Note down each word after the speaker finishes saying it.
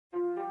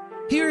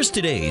Here's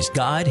today's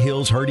God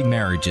Heals Hurting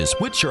Marriages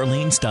with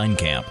Charlene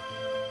Steinkamp.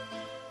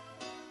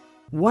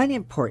 One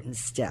important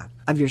step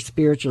of your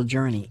spiritual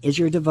journey is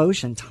your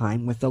devotion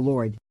time with the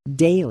Lord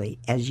daily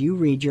as you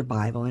read your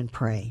Bible and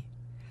pray.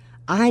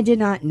 I did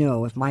not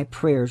know if my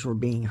prayers were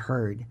being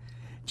heard.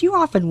 Do you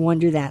often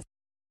wonder that?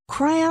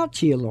 Cry out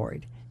to your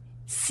Lord.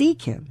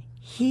 Seek Him.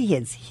 He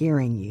is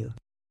hearing you.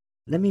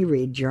 Let me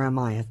read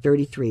Jeremiah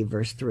 33,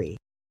 verse 3.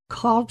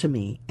 Call to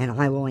me, and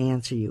I will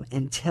answer you,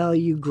 and tell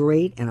you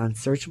great and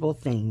unsearchable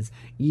things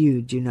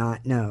you do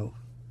not know.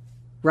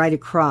 Right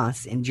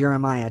across in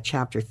Jeremiah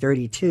chapter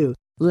 32,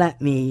 let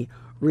me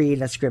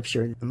read a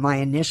scripture. My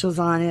initials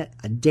on it,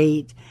 a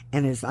date,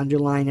 and it's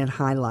underlined and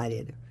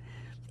highlighted.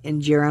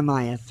 In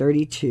Jeremiah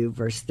 32,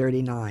 verse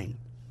 39,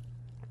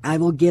 I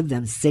will give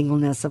them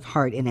singleness of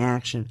heart in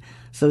action,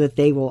 so that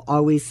they will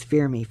always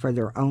fear me for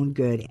their own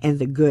good and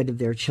the good of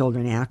their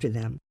children after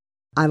them.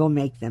 I will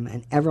make them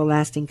an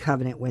everlasting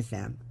covenant with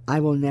them. I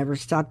will never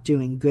stop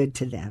doing good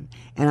to them,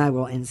 and I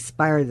will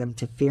inspire them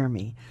to fear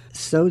me,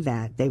 so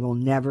that they will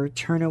never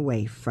turn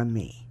away from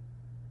me.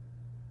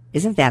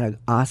 Isn't that an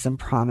awesome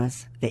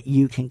promise that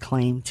you can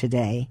claim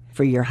today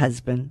for your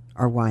husband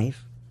or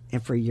wife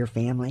and for your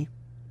family?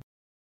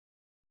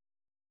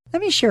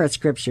 Let me share a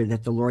scripture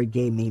that the Lord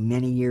gave me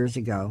many years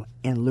ago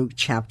in Luke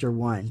chapter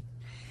 1.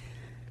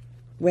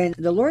 When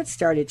the Lord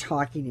started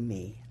talking to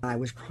me, I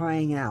was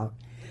crying out,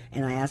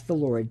 and I asked the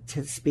Lord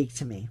to speak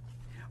to me.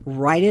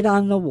 Write it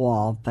on the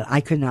wall, but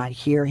I could not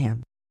hear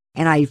Him.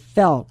 And I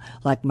felt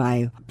like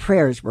my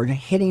prayers were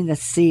hitting the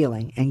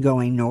ceiling and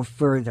going no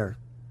further.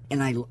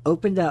 And I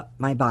opened up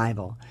my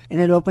Bible, and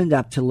it opened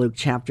up to Luke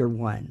chapter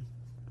 1.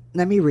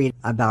 Let me read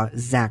about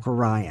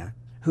Zechariah,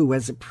 who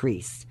was a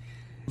priest.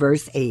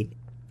 Verse 8.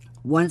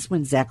 Once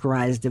when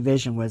Zechariah's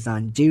division was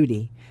on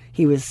duty,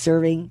 he was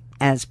serving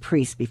as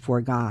priest before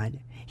God.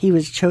 He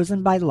was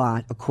chosen by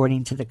lot,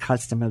 according to the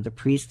custom of the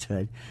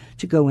priesthood,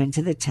 to go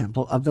into the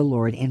temple of the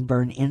Lord and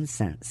burn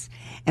incense.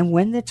 And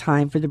when the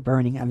time for the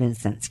burning of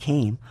incense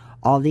came,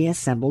 all the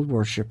assembled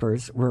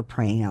worshippers were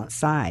praying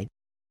outside.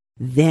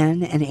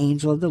 Then an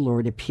angel of the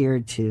Lord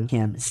appeared to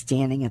him,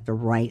 standing at the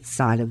right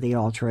side of the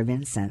altar of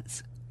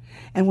incense.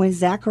 And when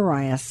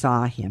Zechariah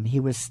saw him, he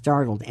was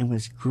startled and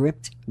was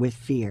gripped with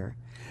fear.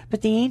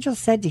 But the angel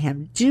said to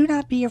him, Do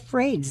not be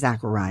afraid,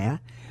 Zechariah.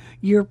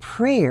 Your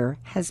prayer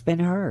has been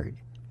heard.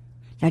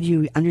 Now, do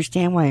you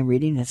understand why I'm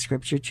reading this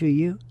scripture to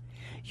you?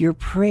 Your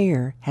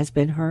prayer has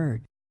been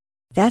heard.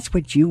 That's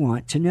what you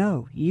want to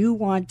know. You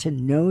want to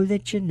know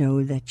that you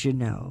know that you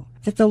know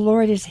that the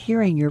Lord is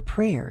hearing your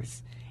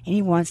prayers, and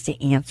He wants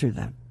to answer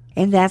them.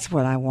 And that's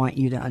what I want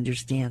you to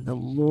understand. The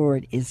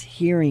Lord is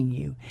hearing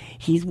you.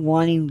 He's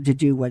wanting to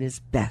do what is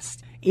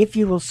best if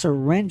you will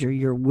surrender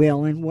your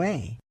will and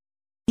way.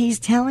 He's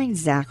telling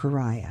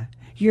Zechariah,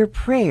 your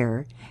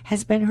prayer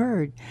has been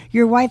heard.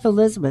 Your wife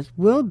Elizabeth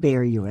will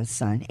bear you a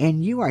son,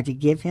 and you are to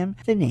give him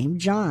the name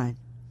John.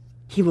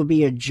 He will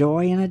be a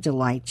joy and a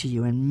delight to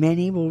you, and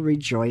many will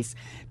rejoice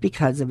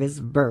because of his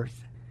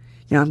birth.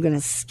 Now I'm going to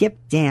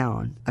skip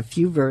down a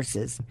few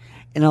verses,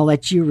 and I'll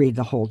let you read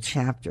the whole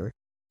chapter.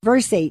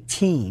 Verse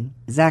 18,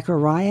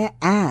 Zechariah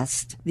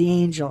asked the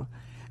angel,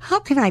 How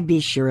can I be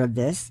sure of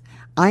this?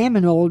 I am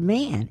an old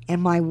man,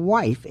 and my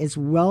wife is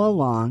well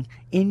along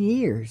in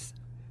years.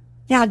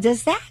 Now,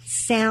 does that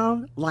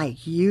sound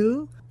like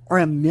you or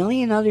a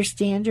million other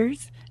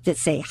standards that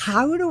say,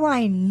 how do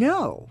I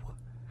know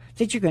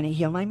that you're going to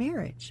heal my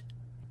marriage?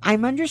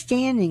 I'm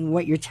understanding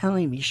what you're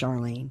telling me,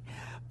 Charlene,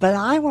 but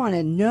I want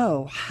to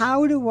know,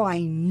 how do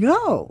I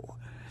know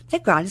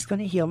that God is going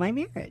to heal my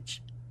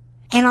marriage?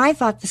 And I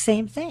thought the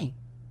same thing.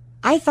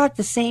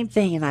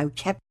 And I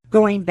kept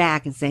going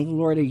back and saying,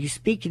 Lord, are you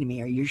speaking to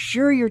me? Are you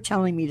sure you're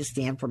telling me to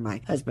stand for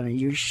my husband? Are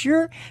you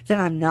sure that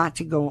I'm not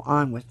to go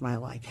on with my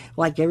life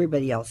like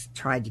everybody else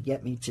tried to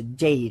get me to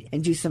date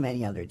and do so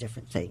many other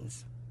different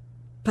things?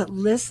 But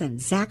listen,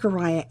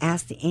 Zechariah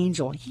asked the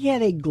angel. He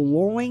had a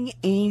glowing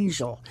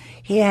angel.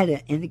 He had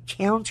an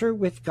encounter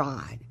with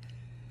God.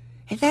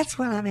 And that's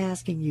what I'm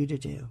asking you to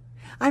do.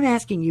 I'm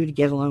asking you to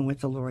get along with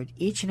the Lord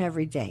each and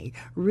every day.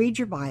 Read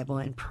your Bible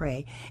and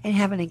pray and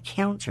have an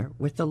encounter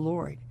with the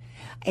Lord.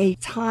 A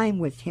time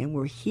with Him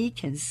where He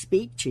can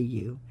speak to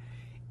you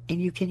and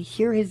you can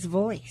hear His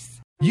voice.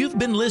 You've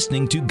been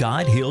listening to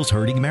God Heals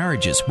Hurting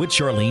Marriages with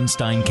Charlene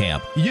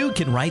Steinkamp. You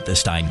can write the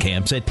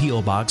Steinkamps at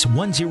P.O. Box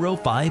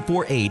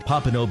 10548,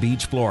 Pompano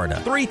Beach,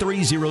 Florida,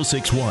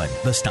 33061.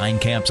 The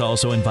Steinkamps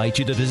also invite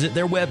you to visit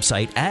their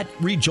website at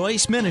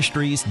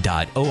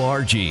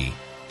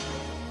rejoiceministries.org.